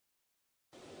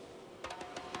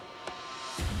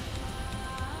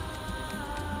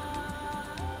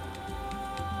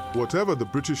Whatever the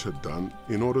British had done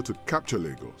in order to capture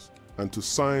Lagos and to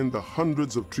sign the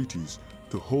hundreds of treaties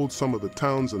to hold some of the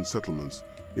towns and settlements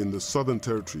in the southern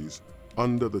territories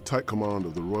under the tight command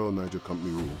of the Royal Niger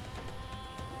Company rule,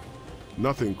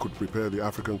 nothing could prepare the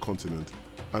African continent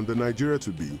and the Nigeria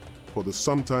to be for the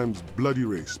sometimes bloody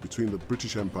race between the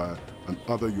British Empire and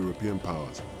other European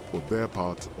powers for their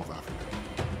part of Africa.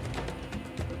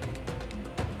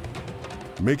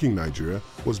 Making Nigeria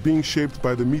was being shaped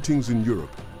by the meetings in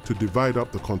Europe to divide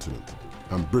up the continent,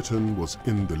 and Britain was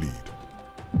in the lead.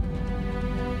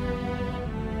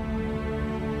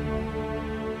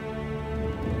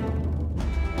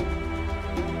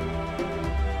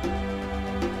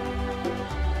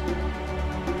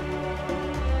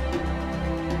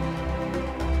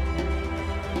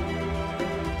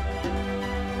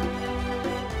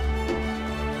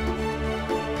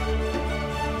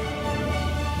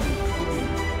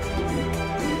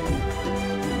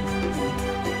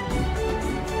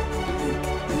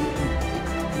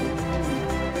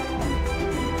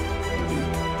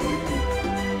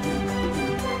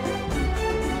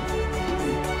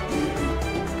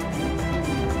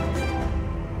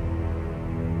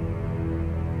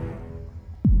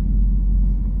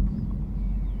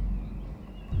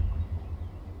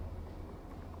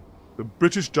 The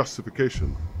British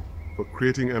justification for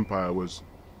creating empire was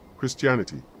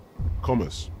Christianity,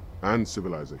 commerce, and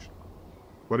civilization.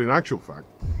 But in actual fact,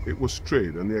 it was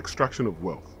trade and the extraction of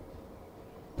wealth.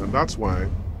 And that's why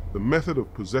the method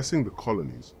of possessing the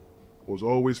colonies was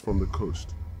always from the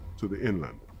coast to the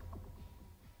inland.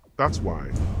 That's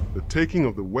why the taking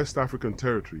of the West African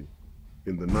territory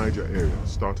in the Niger area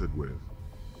started with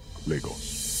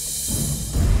Lagos.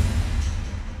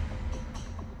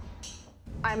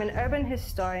 I'm an urban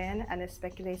historian and a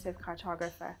speculative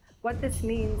cartographer. What this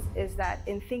means is that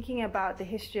in thinking about the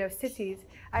history of cities,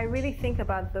 I really think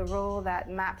about the role that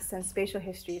maps and spatial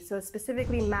history, so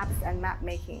specifically maps and map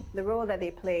making, the role that they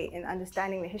play in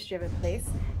understanding the history of a place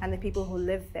and the people who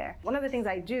live there. One of the things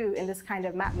I do in this kind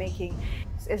of map making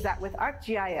is that with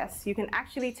ArcGIS, you can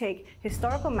actually take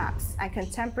historical maps and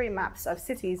contemporary maps of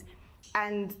cities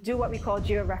and do what we call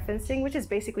georeferencing, which is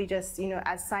basically just,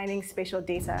 assigning spatial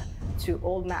data to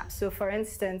old maps. So for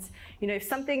instance, if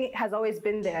something has always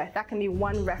been there, that can be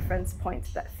one reference point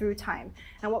that through time.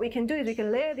 And what we can do is we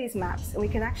can layer these maps and we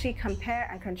can actually compare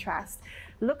and contrast,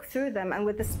 look through them, and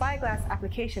with the spyglass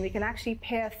application, we can actually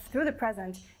peer through the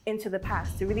present into the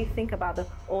past to really think about the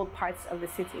old parts of the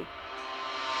city.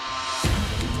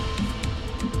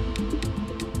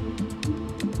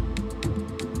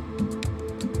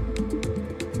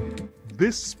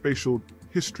 This spatial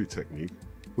history technique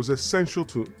was essential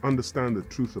to understand the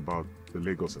truth about the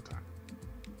Lagos attack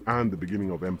and the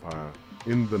beginning of empire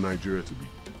in the Nigeria to be.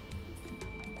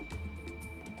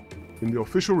 In the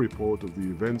official report of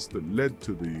the events that led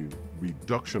to the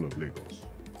reduction of Lagos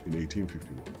in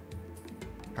 1851,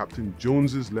 Captain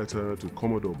Jones's letter to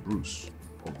Commodore Bruce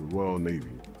of the Royal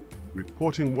Navy,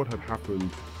 reporting what had happened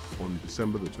on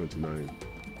December the 29th,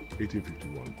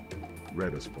 1851,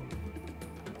 read as follows.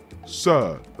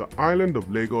 Sir, the island of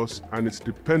Lagos and its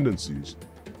dependencies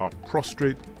are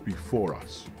prostrate before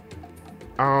us,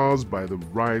 ours by the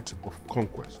right of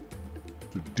conquest,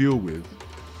 to deal with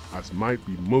as might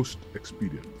be most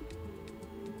expedient.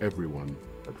 Everyone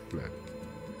had fled.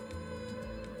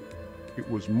 It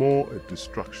was more a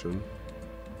destruction,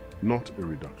 not a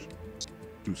reduction.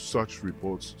 Do such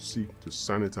reports seek to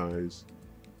sanitize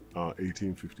our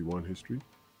 1851 history?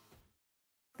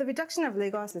 The reduction of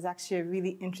Lagos is actually a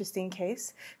really interesting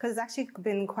case because it's actually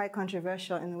been quite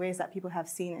controversial in the ways that people have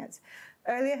seen it.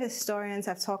 Earlier historians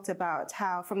have talked about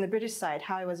how, from the British side,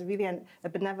 how it was really a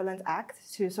benevolent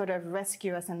act to sort of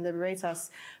rescue us and liberate us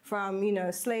from,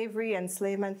 slavery,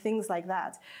 enslavement, things like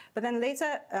that. But then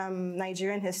later,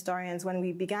 Nigerian historians, when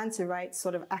we began to write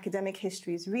sort of academic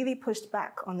histories, really pushed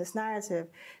back on this narrative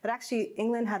that actually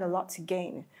England had a lot to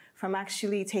gain from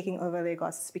actually taking over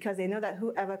Lagos, because they know that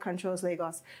whoever controls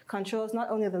Lagos controls not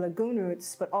only the lagoon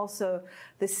routes, but also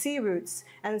the sea routes.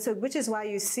 And so, which is why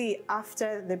you see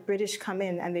after the British come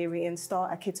in and they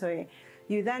reinstall Akitoye,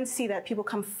 you then see that people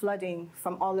come flooding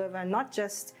from all over, not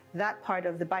just that part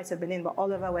of the Bight of Benin, but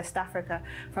all over West Africa,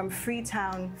 from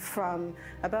Freetown, from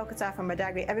Abeokuta, from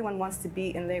Badagry. Everyone wants to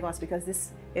be in Lagos because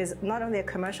this is not only a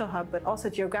commercial hub, but also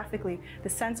geographically the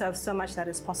center of so much that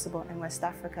is possible in West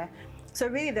Africa. So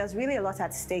really, there's really a lot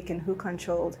at stake in who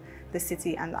controlled the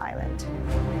city and the island.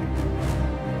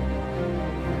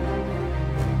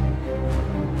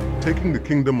 Taking the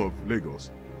Kingdom of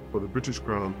Lagos for the British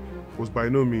Crown was by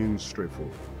no means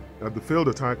straightforward. At the failed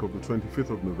attack of the 25th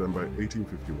of November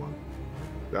 1851,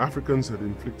 the Africans had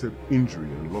inflicted injury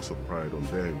and loss of pride on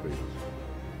their invaders.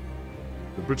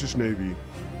 The British Navy,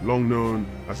 long known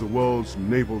as the world's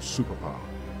naval superpower,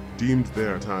 deemed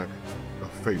their attack a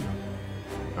failure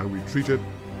and retreated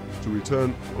to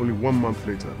return only 1 month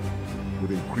later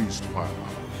with increased firepower.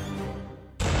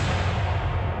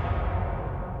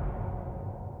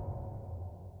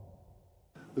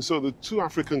 And so the two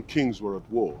African kings were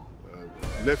at war,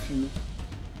 nephew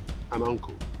and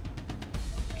uncle,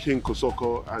 King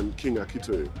Kosoko and King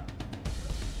Akitoye.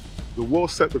 The war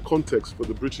set the context for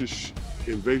the British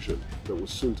invasion that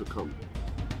was soon to come.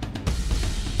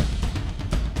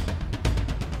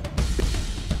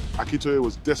 Akitoye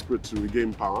was desperate to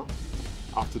regain power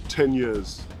after 10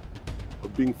 years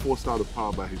of being forced out of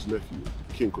power by his nephew,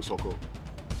 King Kosoko.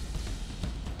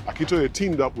 Akitoye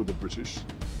teamed up with the British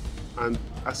and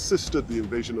assisted the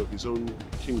invasion of his own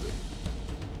kingdom.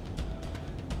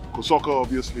 Kosoko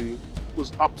obviously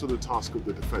was up to the task of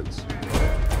the defense.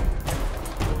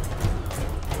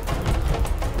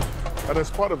 And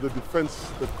as part of the defense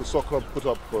that Kosoko put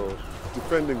up for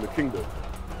defending the kingdom,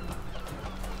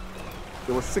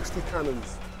 there were 60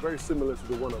 cannons, very similar to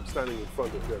the one I'm standing in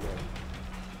front of here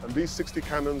now. And these 60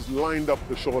 cannons lined up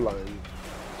the shoreline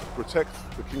to protect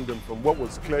the kingdom from what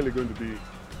was clearly going to be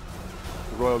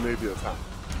the Royal Navy attack.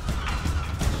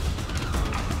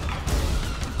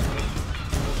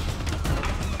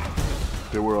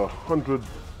 There were 100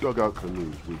 dugout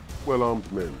canoes with well-armed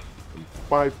men and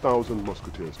 5,000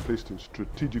 musketeers placed in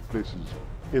strategic places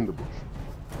in the bush.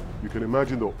 You can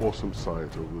imagine the awesome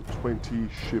sight of the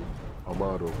 20-ship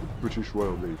armada of the British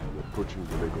Royal Navy approaching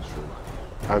the Lagos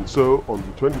shoreline. And so, on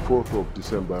the 24th of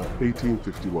December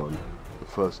 1851, the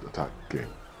first attack came.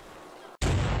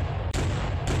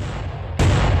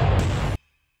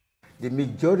 The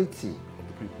majority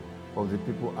of the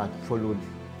people had followed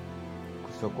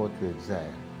Kosoko to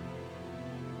exile,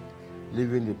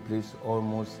 leaving the place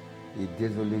almost a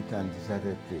desolate and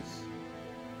deserted place.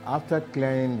 After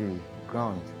clearing the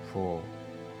ground for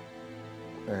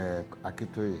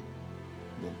Akitoye,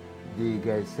 the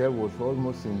Gaisel was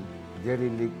almost in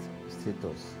derelict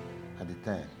status at the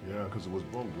time. Yeah, because it was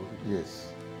bombed, wasn't it?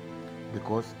 Yes,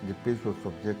 because the place was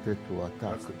subjected to attack.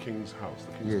 That's the king's house,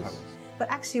 the king's palace. But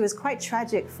actually it was quite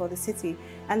tragic for the city,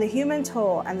 and the human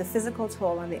toll and the physical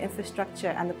toll on the infrastructure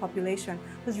and the population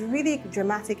was really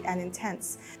dramatic and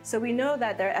intense. So we know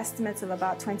that there are estimates of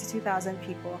about 22,000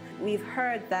 people. We've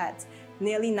heard that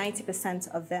nearly 90%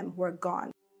 of them were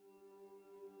gone.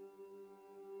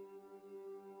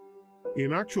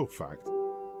 In actual fact,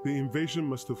 the invasion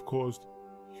must have caused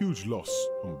huge loss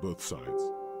on both sides,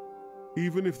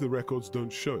 even if the records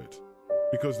don't show it,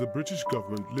 because the British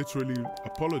government literally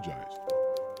apologized.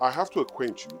 I have to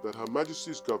acquaint you that Her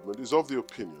Majesty's government is of the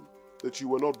opinion that you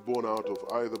were not borne out of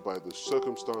either by the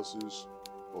circumstances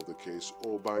of the case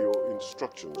or by your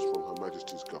instructions from Her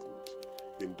Majesty's government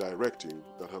in directing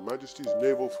that Her Majesty's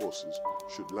naval forces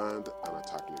should land and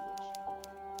attack Lagos.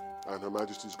 And Her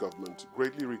Majesty's government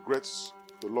greatly regrets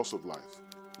the loss of life,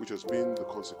 which has been the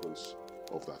consequence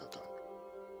of that attack.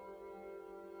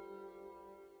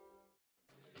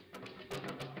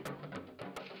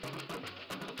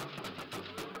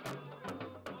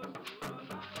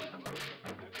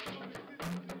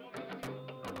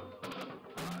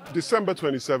 December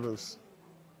 27th,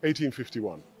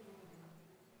 1851.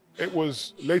 It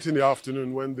was late in the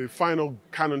afternoon when the final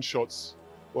cannon shots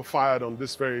were fired on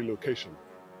this very location,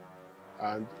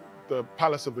 and the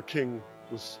palace of the king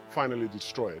was finally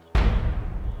destroyed.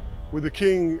 With the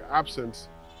king absent,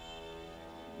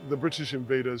 the British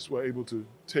invaders were able to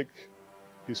take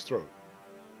his throne.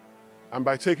 And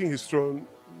by taking his throne,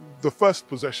 the first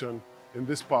possession in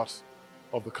this part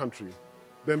of the country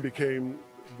then became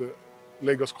the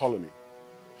Lagos colony.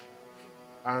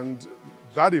 And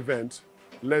that event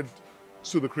led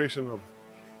to the creation of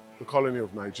the colony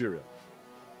of Nigeria.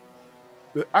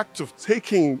 The act of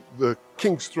taking the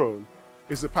king's throne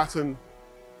is a pattern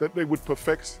that they would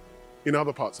perfect in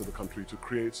other parts of the country to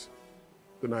create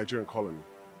the Nigerian colony.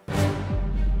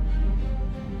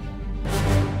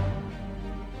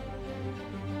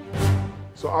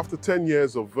 So after 10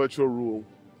 years of virtual rule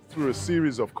through a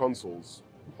series of consuls,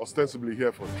 ostensibly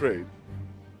here for trade,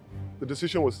 the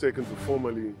decision was taken to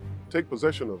formally take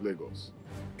possession of Lagos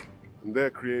and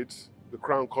there create the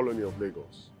Crown Colony of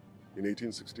Lagos in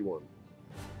 1861.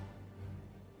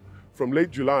 From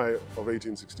late July of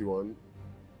 1861,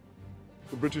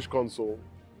 the British consul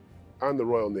and the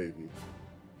Royal Navy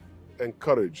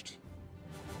encouraged,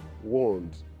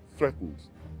 warned, threatened,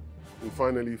 and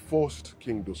finally forced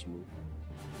King Dosmu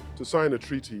to sign a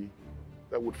treaty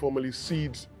that would formally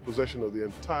cede possession of the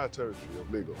entire territory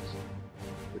of Lagos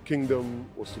the kingdom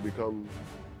was to become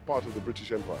part of the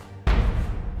British Empire.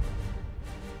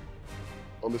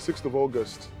 On the 6th of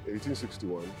August,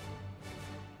 1861,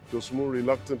 Dosmu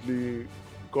reluctantly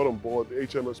got on board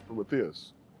HMS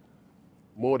Prometheus,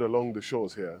 moored along the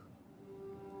shores here,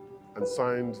 and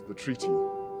signed the treaty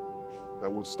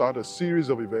that would start a series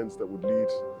of events that would lead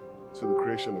to the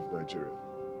creation of Nigeria.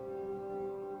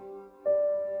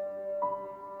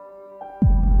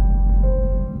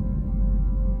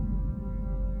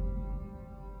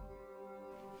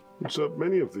 And so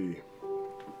many of the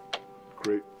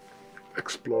great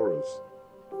explorers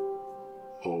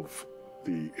of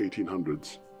the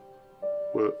 1800s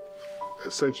were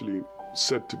essentially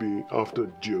said to be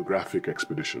after geographic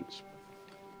expeditions,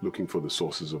 looking for the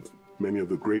sources of many of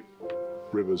the great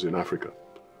rivers in Africa: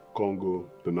 Congo,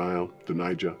 the Nile, the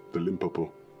Niger, the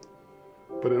Limpopo.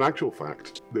 But in actual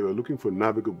fact, they were looking for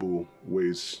navigable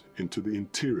ways into the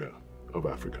interior of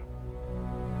Africa.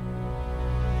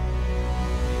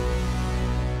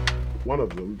 One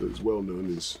of them that is well known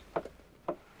is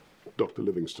Dr.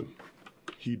 Livingstone.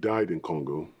 He died in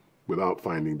Congo without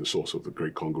finding the source of the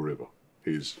Great Congo River.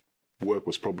 His work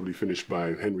was probably finished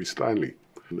by Henry Stanley,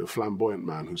 a flamboyant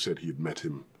man who said he had met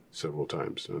him several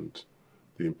times, and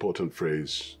the important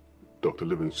phrase, Dr.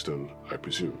 Livingstone, I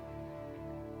presume.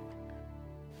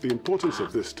 The importance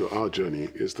of this to our journey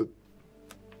is that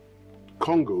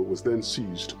Congo was then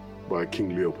seized by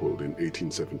King Leopold in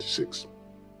 1876.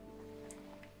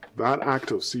 That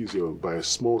act of seizure by a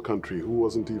small country who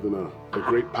wasn't even a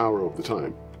great power of the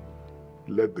time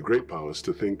led the great powers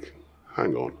to think,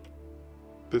 hang on,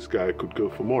 this guy could go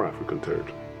for more African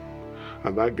territory.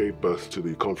 And that gave birth to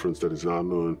the conference that is now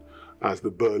known as the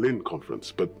Berlin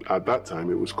Conference, but at that time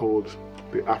it was called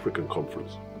the African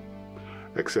Conference,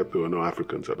 except there were no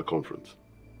Africans at the conference.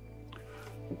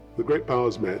 The great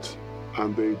powers met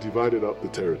and they divided up the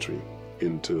territory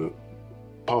into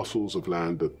parcels of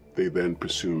land that they then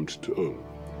presumed to own.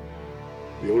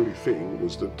 The only thing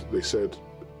was that they said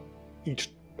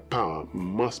each power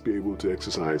must be able to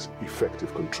exercise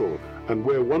effective control, and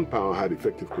where one power had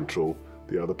effective control,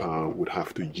 the other power would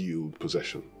have to yield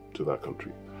possession to that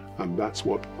country. And that's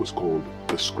what was called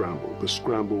the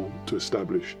scramble to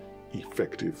establish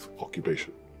effective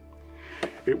occupation.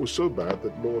 It was so bad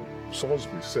that Lord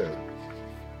Salisbury said,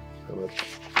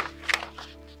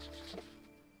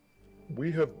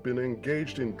 "We have been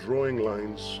engaged in drawing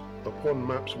lines upon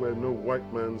maps where no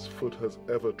white man's foot has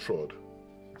ever trod.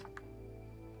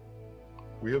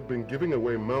 We have been giving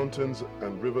away mountains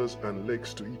and rivers and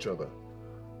lakes to each other,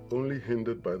 only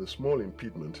hindered by the small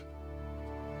impediment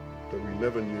that we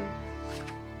never knew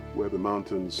where the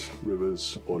mountains,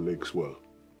 rivers, or lakes were."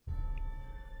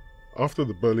 After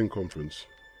the Berlin Conference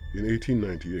in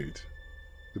 1898,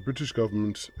 the British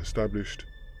government established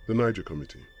the Niger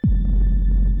Committee,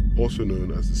 also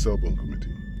known as the Selborne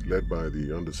Committee, led by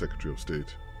the Under Secretary of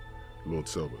State, Lord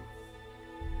Selborne.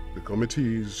 The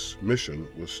committee's mission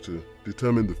was to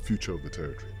determine the future of the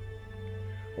territory.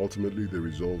 Ultimately, they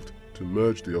resolved to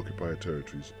merge the occupied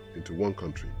territories into one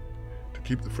country, to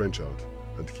keep the French out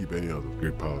and to keep any other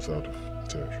great powers out of the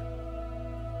territory.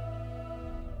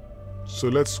 So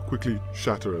let's quickly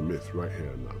shatter a myth right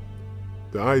here and now.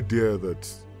 The idea that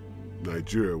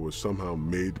Nigeria was somehow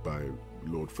made by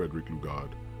Lord Frederick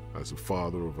Lugard as a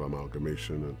father of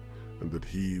amalgamation and that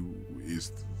he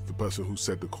is the person who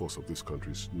set the course of this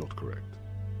country is not correct.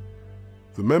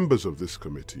 The members of this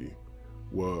committee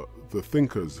were the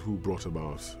thinkers who brought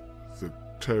about the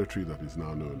territory that is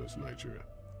now known as Nigeria.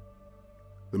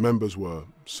 The members were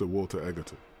Sir Walter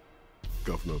Egerton,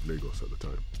 Governor of Lagos at the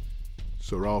time;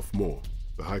 Sir Ralph Moore,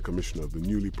 the High Commissioner of the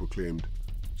newly proclaimed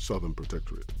Southern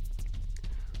Protectorate;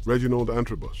 Reginald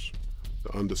Antrobus,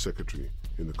 the Under Secretary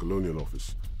in the Colonial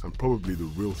Office and probably the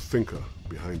real thinker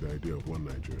behind the idea of one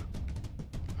Nigeria;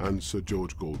 and Sir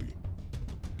George Goldie,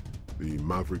 the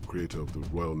maverick creator of the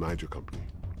Royal Niger Company,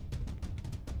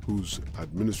 whose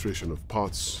administration of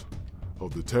parts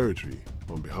of the territory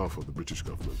on behalf of the British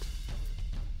government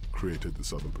created the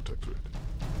Southern Protectorate.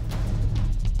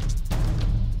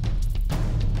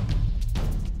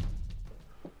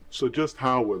 So just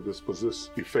how was this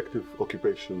effective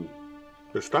occupation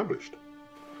established?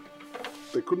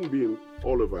 They couldn't be in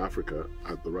all over Africa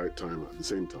at the right time, at the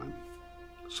same time.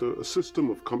 So a system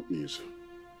of companies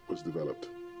was developed.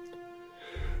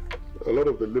 A lot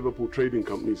of the Liverpool trading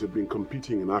companies had been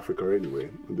competing in Africa anyway,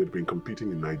 and they'd been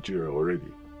competing in Nigeria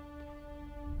already.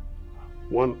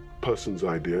 One person's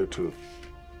idea to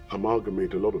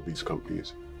amalgamate a lot of these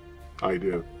companies,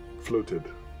 idea floated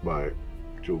by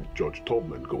George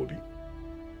Tolman Goldie,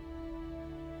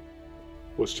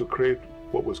 was to create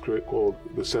what was called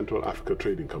the Central Africa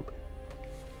Trading Company.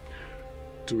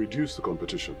 to reduce the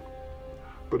competition.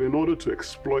 But in order to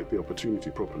exploit the opportunity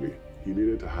properly, he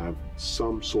needed to have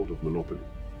some sort of monopoly.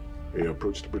 He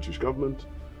approached the British government,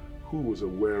 who was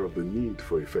aware of the need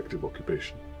for effective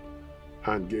occupation,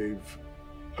 and gave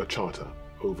a charter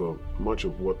over much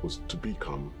of what was to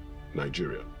become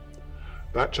Nigeria.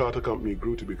 That charter company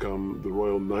grew to become the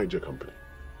Royal Niger Company.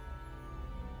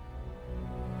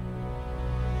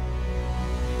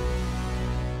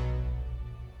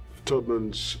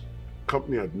 Tubman's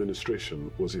company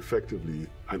administration was effectively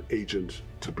an agent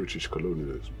to British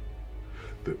colonialism.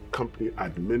 The company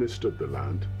administered the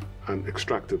land and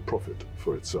extracted profit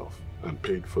for itself and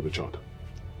paid for the charter.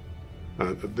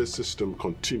 And this system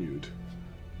continued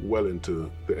well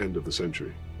into the end of the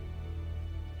century.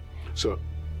 So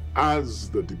as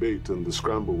the debate and the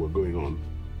scramble were going on,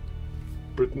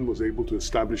 Britain was able to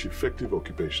establish effective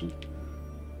occupation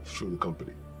through the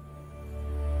company.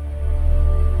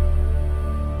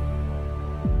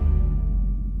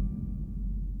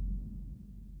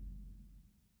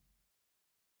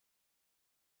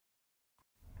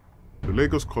 The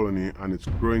Lagos colony and its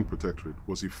growing protectorate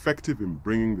was effective in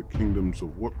bringing the kingdoms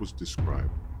of what was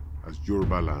described as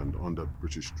Yoruba land under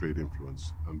British trade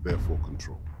influence and therefore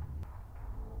control.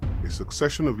 A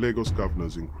succession of Lagos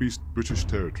governors increased British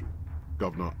territory.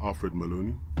 Governor Alfred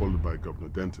Maloney, followed by Governor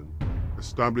Denton,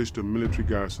 established a military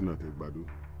garrison at Igbadu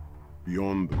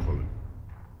beyond the colony.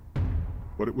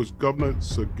 But it was Governor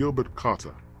Sir Gilbert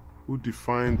Carter who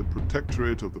defined the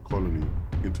protectorate of the colony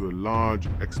into a large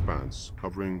expanse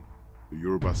covering the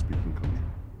Yoruba-speaking country.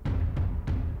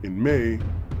 In May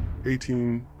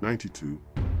 1892,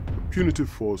 the punitive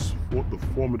force fought the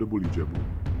formidable Ijebu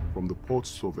from the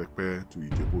ports of Ekpe to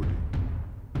Ijebu-Ode.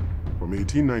 From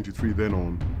 1893 then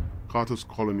on, Carter's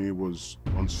colony was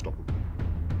unstoppable.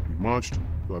 He marched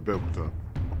to Abeokuta,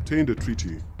 obtained a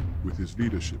treaty with his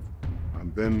leadership,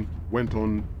 and then went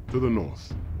on to the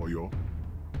north, Oyo,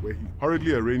 where he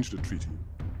hurriedly arranged a treaty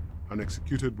and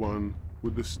executed one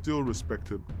with the still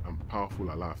respected and powerful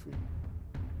Alafin.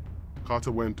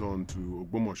 Carter went on to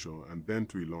Ogbomosho and then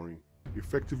to Ilorin,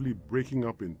 effectively breaking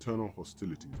up internal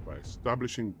hostilities by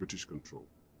establishing British control.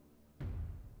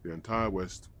 The entire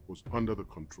West was under the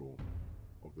control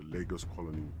of the Lagos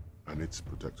colony and its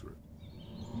protectorate.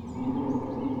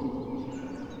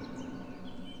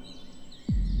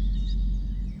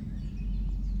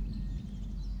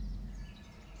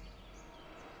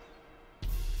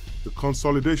 The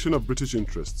consolidation of British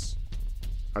interests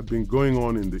had been going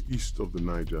on in the east of the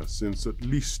Niger since at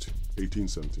least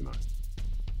 1879.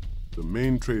 The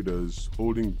main traders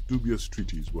holding dubious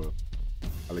treaties were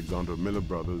Alexander Miller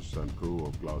Brothers and Co.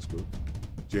 of Glasgow,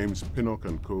 James Pinnock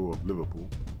and Co. of Liverpool,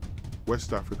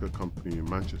 West Africa Company in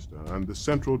Manchester, and the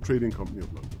Central Trading Company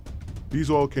of London.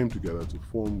 These all came together to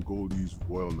form Goldie's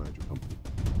Royal Niger Company.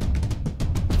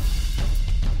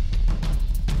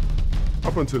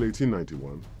 Up until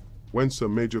 1891, when Sir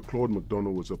Major Claude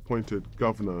MacDonald was appointed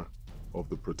governor of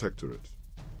the Protectorate,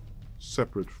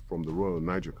 separate from the Royal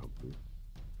Niger Company,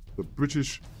 the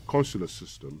British consular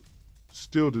system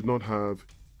still did not have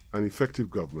an effective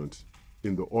government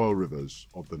in the oil rivers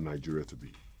of the Nigeria to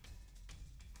be.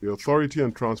 The authority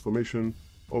and transformation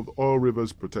of the Oil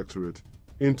Rivers Protectorate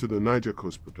into the Niger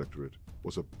Coast Protectorate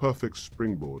was a perfect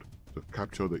springboard to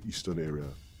capture the eastern area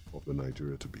of the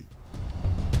Nigeria to be.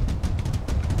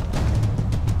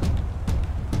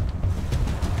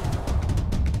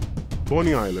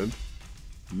 Bonny Island,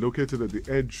 located at the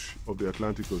edge of the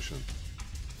Atlantic Ocean,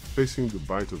 facing the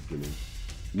Bight of Benin,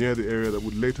 near the area that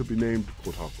would later be named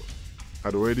Port Harcourt,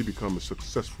 had already become a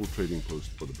successful trading post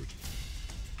for the British.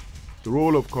 The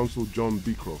role of Consul John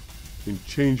Beecroft in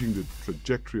changing the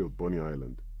trajectory of Bonny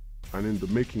Island and in the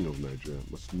making of Nigeria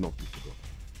must not be forgotten.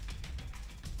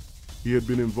 He had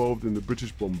been involved in the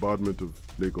British bombardment of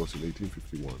Lagos in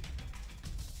 1851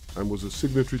 and was a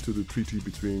signatory to the treaty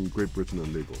between Great Britain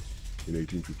and Lagos in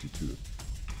 1852.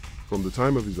 From the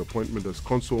time of his appointment as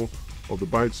consul of the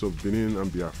Bights of Benin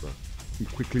and Biafra, he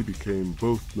quickly became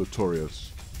both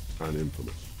notorious and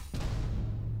infamous.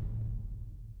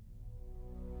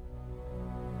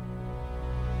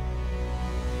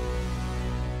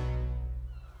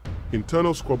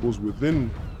 Internal squabbles within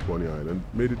Bonny Island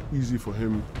made it easy for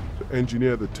him to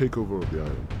engineer the takeover of the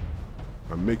island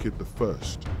and make it the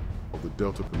first of the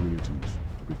Delta communities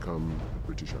to become a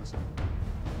British asset.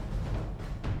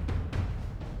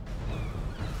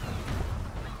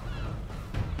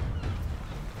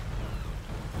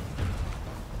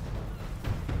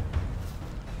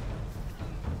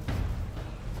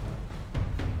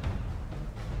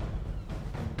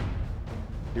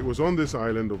 It was on this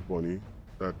island of Bonny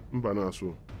that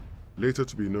Mbanaso, later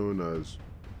to be known as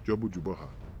Jobu Juboha,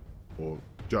 or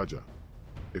Jaja,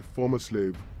 a former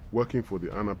slave working for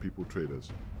the Anna People traders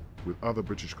with other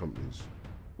British companies,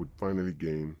 would finally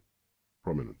gain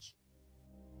prominence.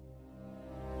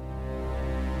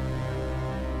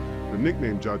 The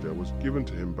nickname Jaja was given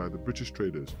to him by the British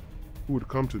traders who would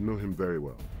come to know him very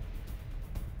well.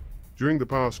 During the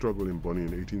power struggle in Bonny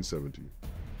in 1870,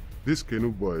 this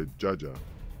Kenu boy, Jaja,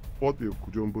 bought the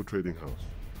Okujombo trading house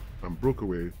and broke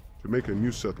away to make a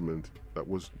new settlement that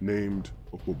was named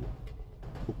Okpobo.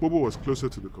 Okpobo was closer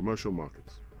to the commercial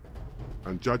markets,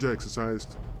 and Jaja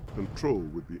exercised control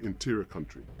with the interior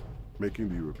country, making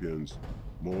the Europeans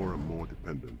more and more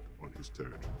dependent on his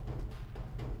territory.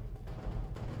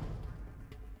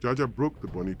 Jaja broke the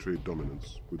Bonny trade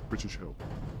dominance with British help.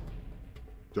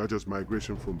 Jaja's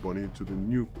migration from Bonny to the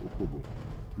new Okpobo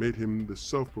made him the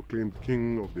self-proclaimed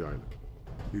king of the island.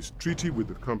 His treaty with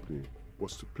the company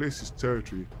was to place his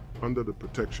territory under the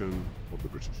protection of the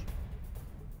British.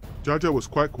 Jaja was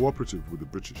quite cooperative with the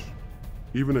British,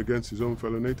 even against his own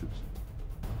fellow natives,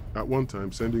 at one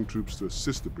time sending troops to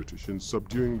assist the British in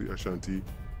subduing the Ashanti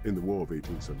in the War of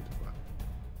 1875.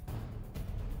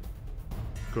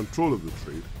 Control of the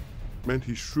trade meant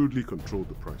he shrewdly controlled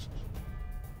the prices.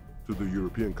 To the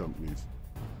European companies,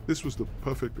 this was the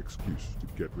perfect excuse to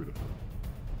get rid of him.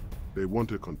 They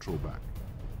wanted control back.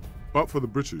 But for the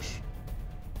British,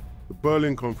 the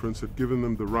Berlin Conference had given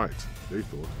them the right, they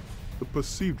thought, the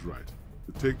perceived right,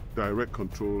 to take direct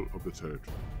control of the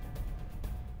territory,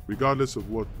 regardless of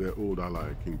what their old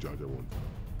ally, King Jaja, wanted.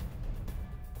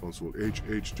 Consul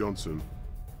H. Johnson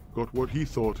got what he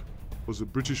thought was the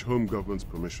British Home Government's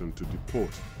permission to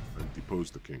deport and depose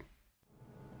the king.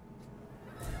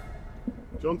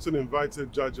 Johnson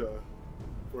invited Jaja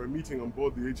for a meeting on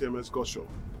board the HMS Goshawk.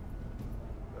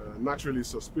 Naturally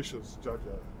suspicious,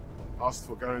 Jaja asked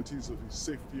for guarantees of his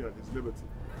safety and his liberty.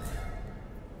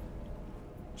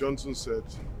 Johnson said,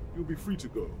 "You'll be free to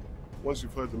go once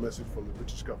you've heard the message from the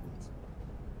British government."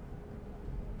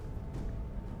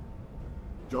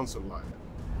 Johnson lied.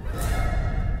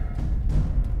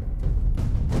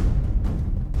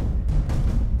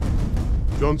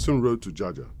 Johnson wrote to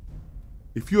Jaja,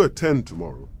 "If you attend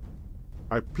tomorrow,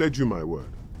 I pledge you my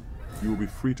word, you will be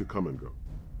free to come and go.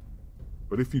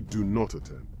 But if you do not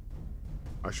attend,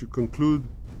 I should conclude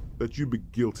that you be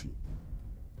guilty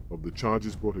of the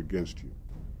charges brought against you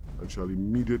and shall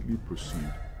immediately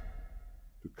proceed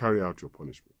to carry out your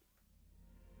punishment."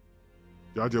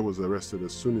 Jaja was arrested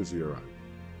as soon as he arrived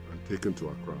and taken to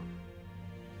Accra,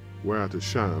 where at a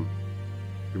sham,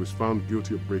 he was found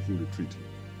guilty of breaking the treaty.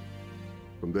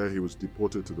 From there, he was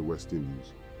deported to the West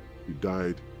Indies. He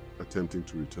died attempting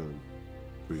to return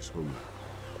to his homeland.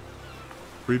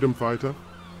 Freedom fighter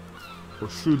or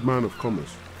shrewd man of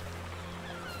commerce?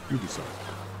 You decide.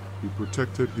 He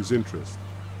protected his interest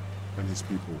and his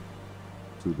people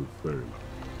to the very last.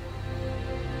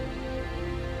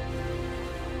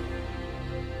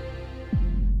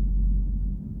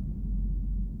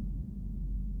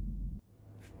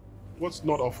 What's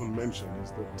not often mentioned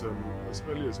is that as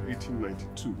early as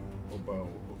 1892, Oba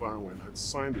of Ironwen had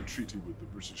signed a treaty with the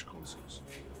British consuls.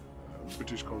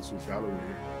 British consul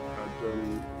Galloway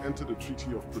had entered a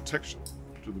treaty of protection.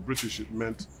 To the British, it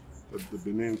meant that the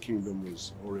Benin Kingdom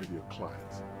was already a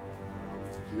client.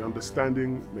 The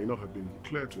understanding may not have been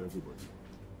clear to everybody,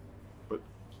 but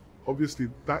obviously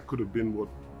that could have been what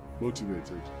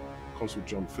motivated Consul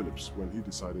John Phillips when he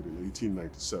decided in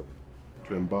 1897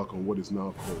 to embark on what is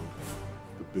now called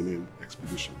the Benin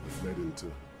Expedition that led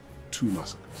into 2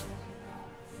 massacres.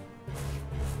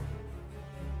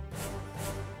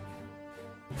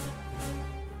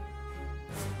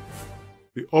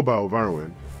 The Oba of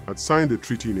Ironwen had signed a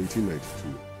treaty in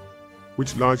 1892,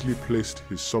 which largely placed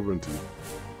his sovereignty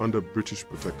under British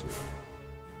protectorate,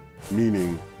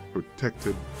 meaning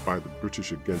protected by the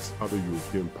British against other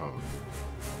European powers,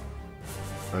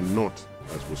 and not,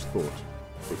 as was thought,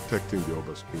 protecting the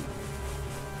Oba's kingdom.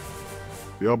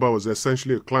 The Oba was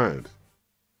essentially a client.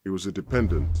 He was a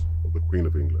dependent of the Queen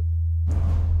of England.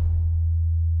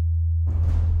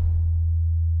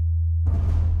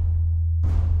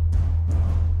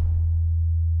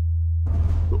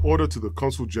 The order to the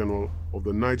Consul General of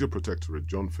the Niger Protectorate,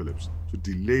 John Phillips, to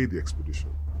delay the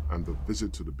expedition and the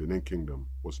visit to the Benin Kingdom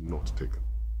was not taken.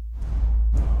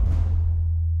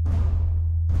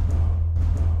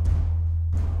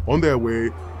 On their way,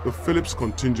 the Phillips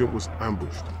contingent was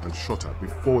ambushed and shot at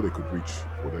before they could reach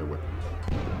for their weapons.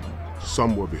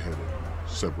 Some were beheaded,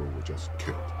 several were just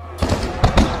killed.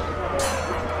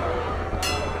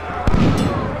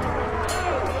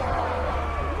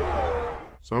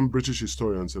 Some British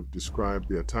historians have described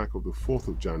the attack of the 4th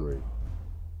of January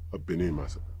a Benin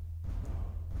massacre.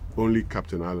 Only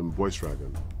Captain Alan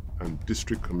Boyce-Ragan and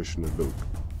District Commissioner Loke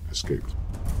escaped.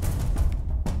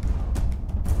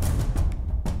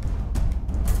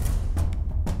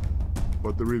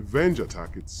 But the revenge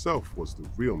attack itself was the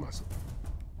real massacre.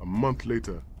 A month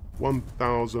later,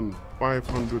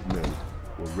 1,500 men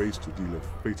were raised to deal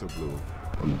a fatal blow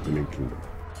on the Benin Kingdom.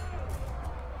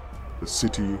 The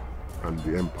city and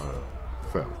the empire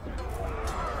fell.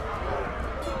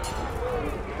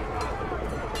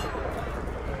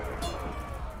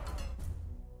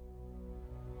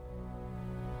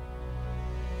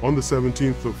 On the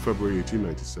 17th of February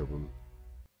 1897,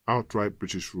 outright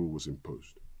British rule was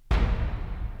imposed.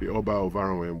 The Oba of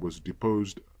Aranwem was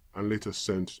deposed and later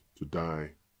sent to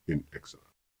die in exile.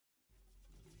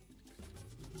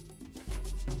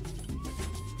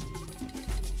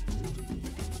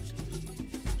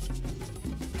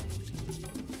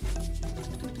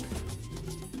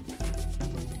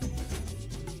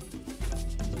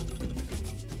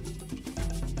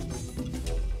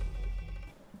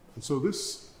 And so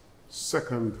this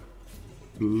second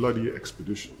bloody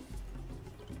expedition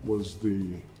was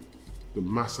the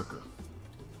massacre,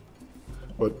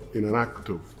 but in an act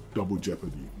of double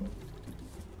jeopardy.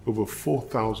 Over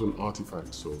 4,000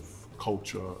 artifacts of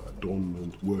culture,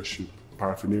 adornment, worship,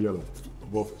 paraphernalia of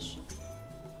office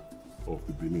of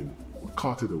the Benin were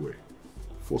carted away,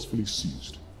 forcefully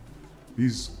seized.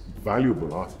 These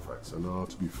valuable artifacts are now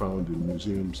to be found in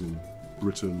museums in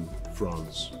Britain,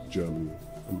 France, Germany,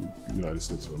 and the United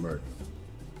States of America.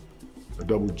 A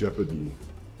double jeopardy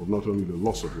of not only the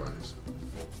loss of lives,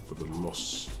 but the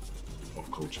loss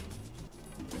of culture.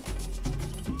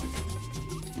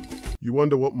 You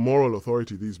wonder what moral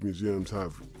authority these museums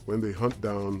have when they hunt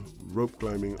down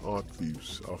rope-climbing art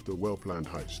thieves after a well-planned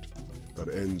heist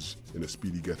that ends in a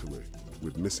speedy getaway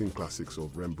with missing classics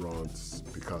of Rembrandt,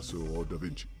 Picasso, or Da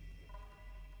Vinci.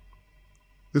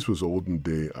 This was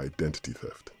olden-day identity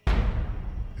theft.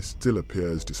 It still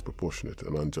appears disproportionate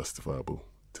and unjustifiable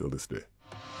till this day.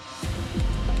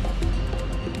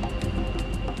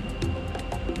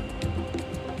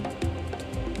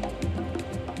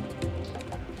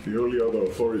 The only other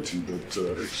authority that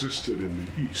existed in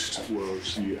the East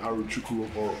was the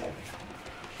Arochukwu Oracle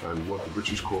and what the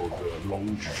British called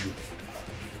long juju.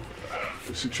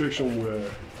 A situation where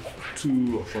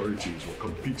two authorities were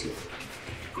competing.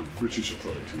 The British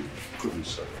authority couldn't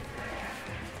settle.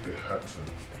 They had to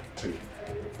take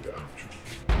the Arochukwu.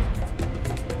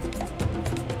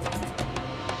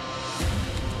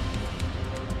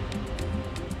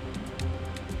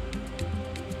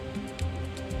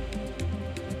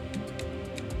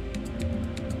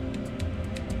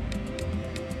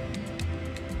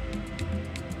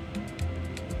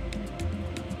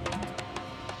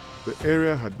 The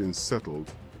area had been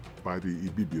settled by the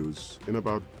Ibibios in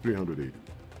about 300 AD.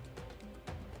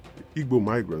 The Igbo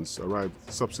migrants arrived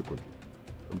subsequently,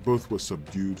 and both were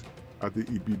subdued at the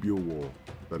Ibibio War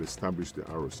that established the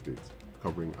Aro state,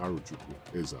 covering Arochukwu,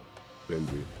 Eza,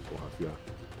 Bende, Ohafia,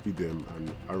 Idem,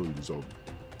 and Arundizog,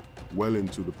 well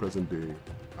into the present-day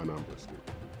Anambra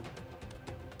state.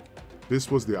 This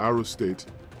was the Aro state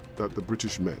that the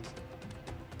British met.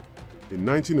 In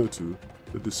 1902,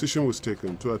 the decision was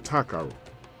taken to attack Aro.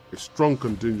 A strong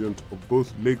contingent of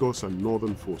both Lagos and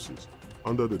Northern forces,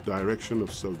 under the direction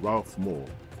of Sir Ralph Moore,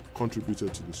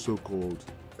 contributed to the so-called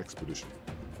expedition.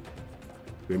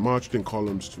 They marched in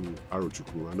columns to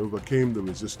Arochukwu and overcame the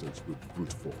resistance with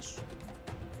brute force.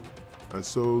 And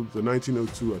so the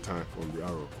 1902 attack on the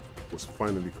Aro was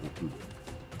finally concluded.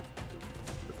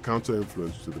 The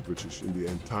counter-influence to the British in the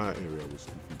entire area was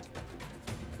defeated.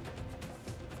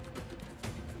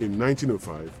 In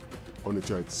 1905,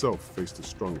 Onitsha itself faced a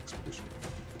strong expedition,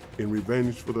 in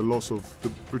revenge for the loss of the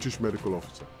British medical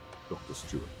officer, Dr.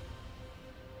 Stewart.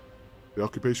 The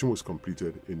occupation was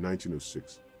completed in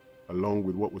 1906, along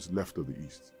with what was left of the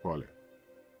East, Kwale.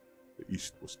 The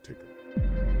East was taken.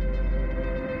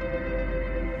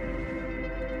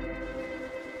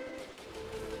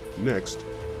 Next,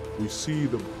 we see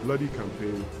the bloody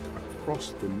campaign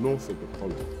across the north of the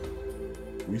colony.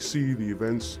 We see the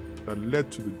events that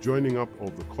led to the joining up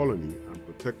of the colony and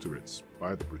protectorates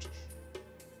by the British,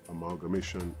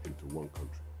 amalgamation into one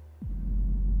country.